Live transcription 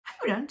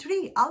everyone,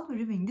 today I'll be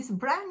reviewing this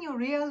brand new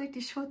reality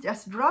show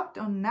just dropped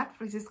on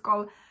Netflix. It's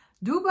called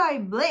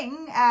Dubai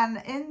Bling,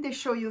 and in the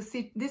show you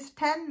see this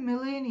 10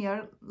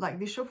 millionaire, like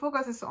the show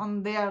focuses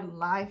on their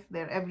life,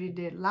 their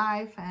everyday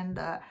life. And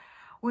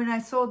when I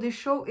saw this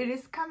show, it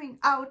is coming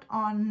out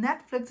on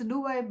Netflix,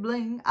 Dubai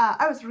Bling.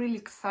 I was really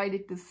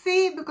excited to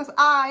see, because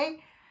I,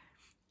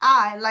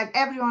 like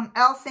everyone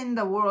else in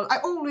the world, I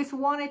always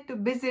wanted to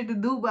visit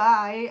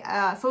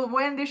Dubai. So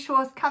when this show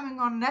was coming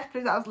on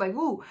Netflix, I was like,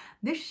 ooh,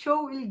 this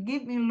show will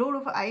give me a lot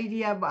of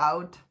idea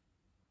about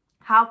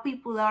how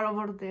people are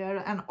over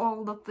there and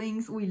all the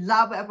things we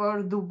love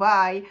about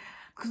Dubai.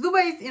 Because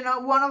Dubai is,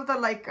 one of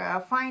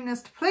the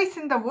finest place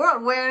in the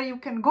world where you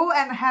can go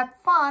and have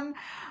fun.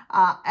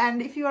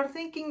 And if you are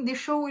thinking, the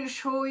show will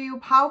show you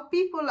how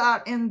people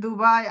are in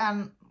Dubai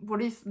and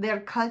what is their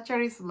culture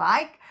is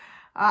like.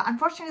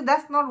 Unfortunately,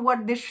 that's not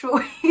what this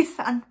show is,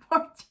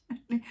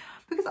 unfortunately,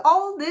 because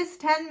all these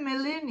 10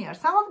 millionaires,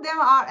 some of them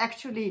are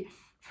actually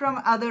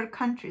from other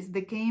countries.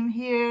 They came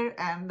here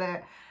and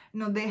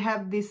they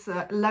have this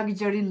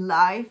luxury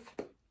life.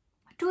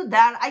 To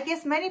that, I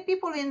guess many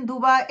people in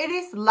Dubai, it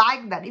is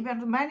like that.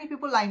 Even many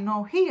people I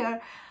know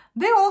here,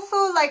 they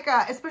also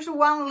especially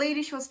one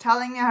lady, she was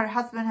telling me her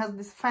husband has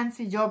this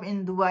fancy job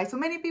in Dubai. So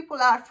many people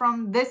are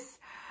from this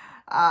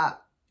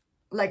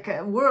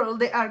world,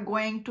 they are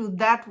going to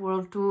that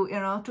world to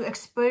to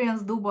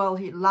experience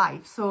Dubai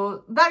life.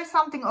 So that is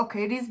something,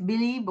 okay, it is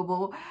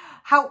believable.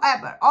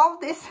 However, all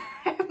this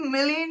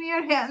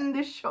millionaire here in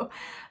this show,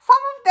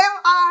 some of them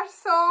are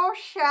so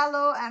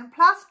shallow and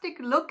plastic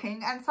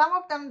looking, and some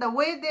of them, the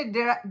way they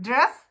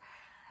dress,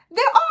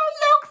 they all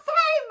look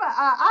same.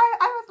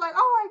 I was like,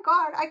 oh my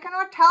god, I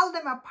cannot tell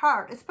them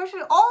apart,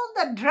 especially all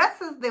the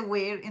dresses they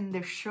wear in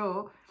the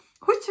show,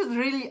 which is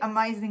really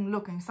amazing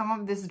looking, some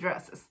of these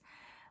dresses.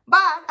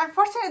 But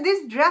unfortunately,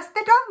 this dress,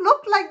 they don't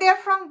look like they're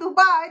from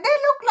Dubai. They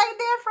look like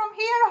they're from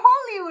here,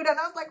 Hollywood. And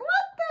I was like,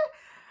 what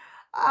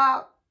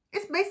the?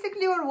 It's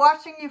basically you're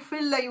watching, you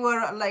feel like you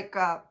are like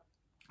a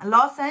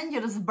Los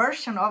Angeles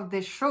version of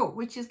this show,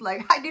 which is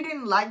like, I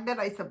didn't like that,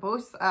 I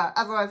suppose. As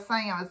I was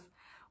saying, I was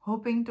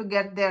hoping to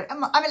get there. I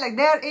mean,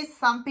 there is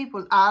some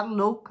people are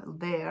local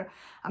there.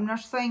 I'm not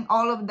saying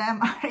all of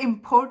them are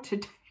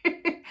imported.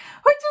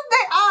 Which is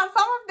they are.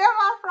 Some of them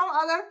are from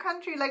other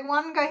country. Like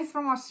one guy is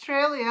from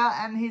Australia,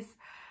 and he's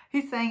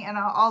saying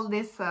all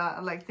this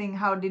thing,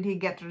 how did he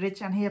get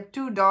rich, and he have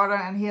 2 daughters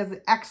and he has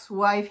an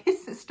ex-wife.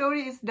 His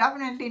story is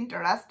definitely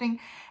interesting.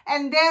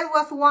 And there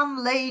was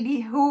one lady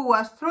who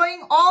was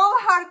throwing all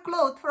her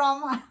clothes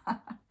from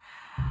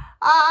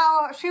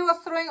she was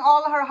throwing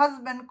all her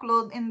husband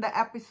clothes in the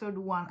episode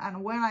 1.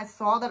 And when I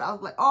saw that, I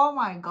was like, oh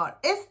my god,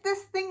 is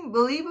this thing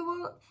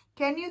believable?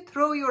 Can you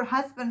throw your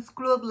husband's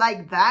clothes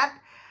like that,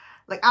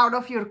 like out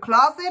of your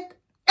closet?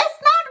 It's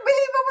not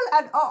believable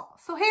at all.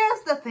 So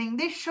here's the thing,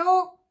 this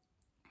show,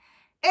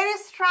 it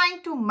is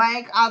trying to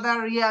make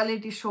other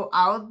reality show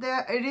out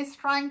there. It is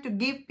trying to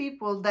give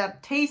people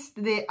that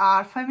taste they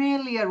are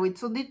familiar with.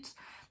 So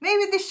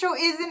maybe this show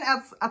isn't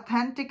as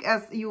authentic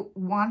as you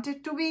want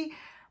it to be.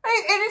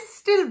 It is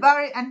still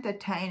very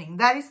entertaining.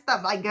 That is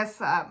I guess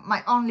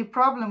my only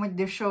problem with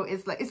this show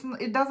is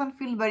it doesn't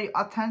feel very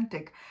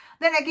authentic.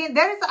 Then again,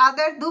 there is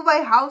other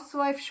Dubai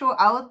housewife show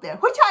out there,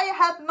 which I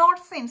have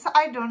not seen. So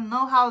I don't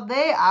know how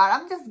they are.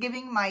 I'm just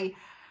giving my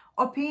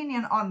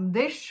opinion on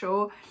this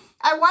show.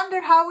 I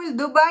wonder how will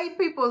Dubai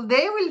people,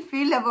 they will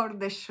feel about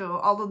this show.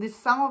 Although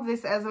some of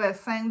this, as I was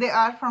saying, they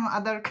are from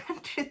other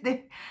countries.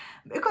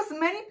 Because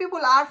many people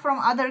are from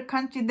other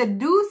countries, they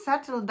do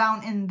settle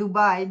down in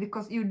Dubai,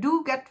 because you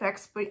do get to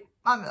experience.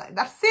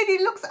 That city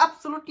looks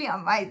absolutely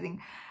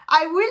amazing.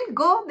 I will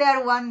go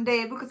there one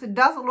day, because it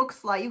does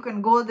looks like you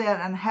can go there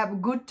and have a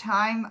good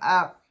time.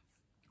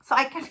 So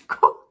I can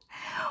go.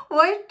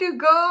 Wait to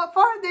go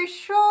for the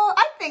show.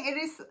 I think it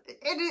is,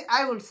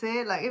 I would say,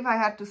 if I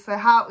had to say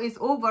how is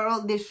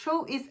overall, this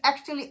show is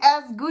actually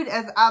as good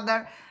as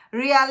other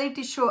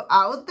reality show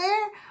out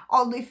there.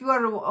 Although if you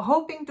are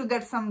hoping to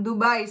get some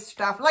Dubai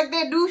stuff,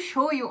 they do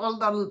show you all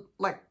the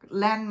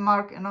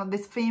landmark,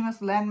 this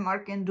famous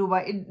landmark in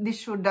Dubai. This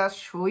show does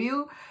show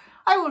you.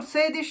 I would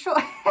say this show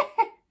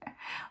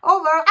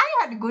overall, I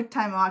had a good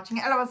time watching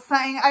it. I was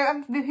saying I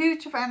am a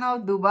huge fan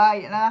of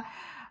Dubai.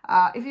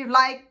 If you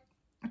like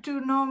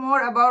to know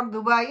more about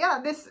Dubai, yeah,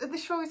 this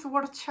show is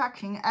worth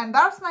checking. And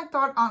that's my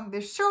thought on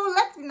this show.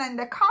 Let me know in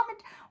the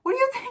comment what do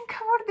you think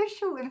about this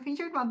show. And if you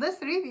enjoyed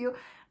this review,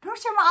 don't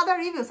share my other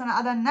reviews on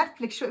other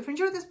Netflix show. If you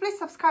enjoyed this, please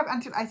subscribe.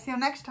 Until I see you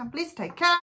next time, please take care.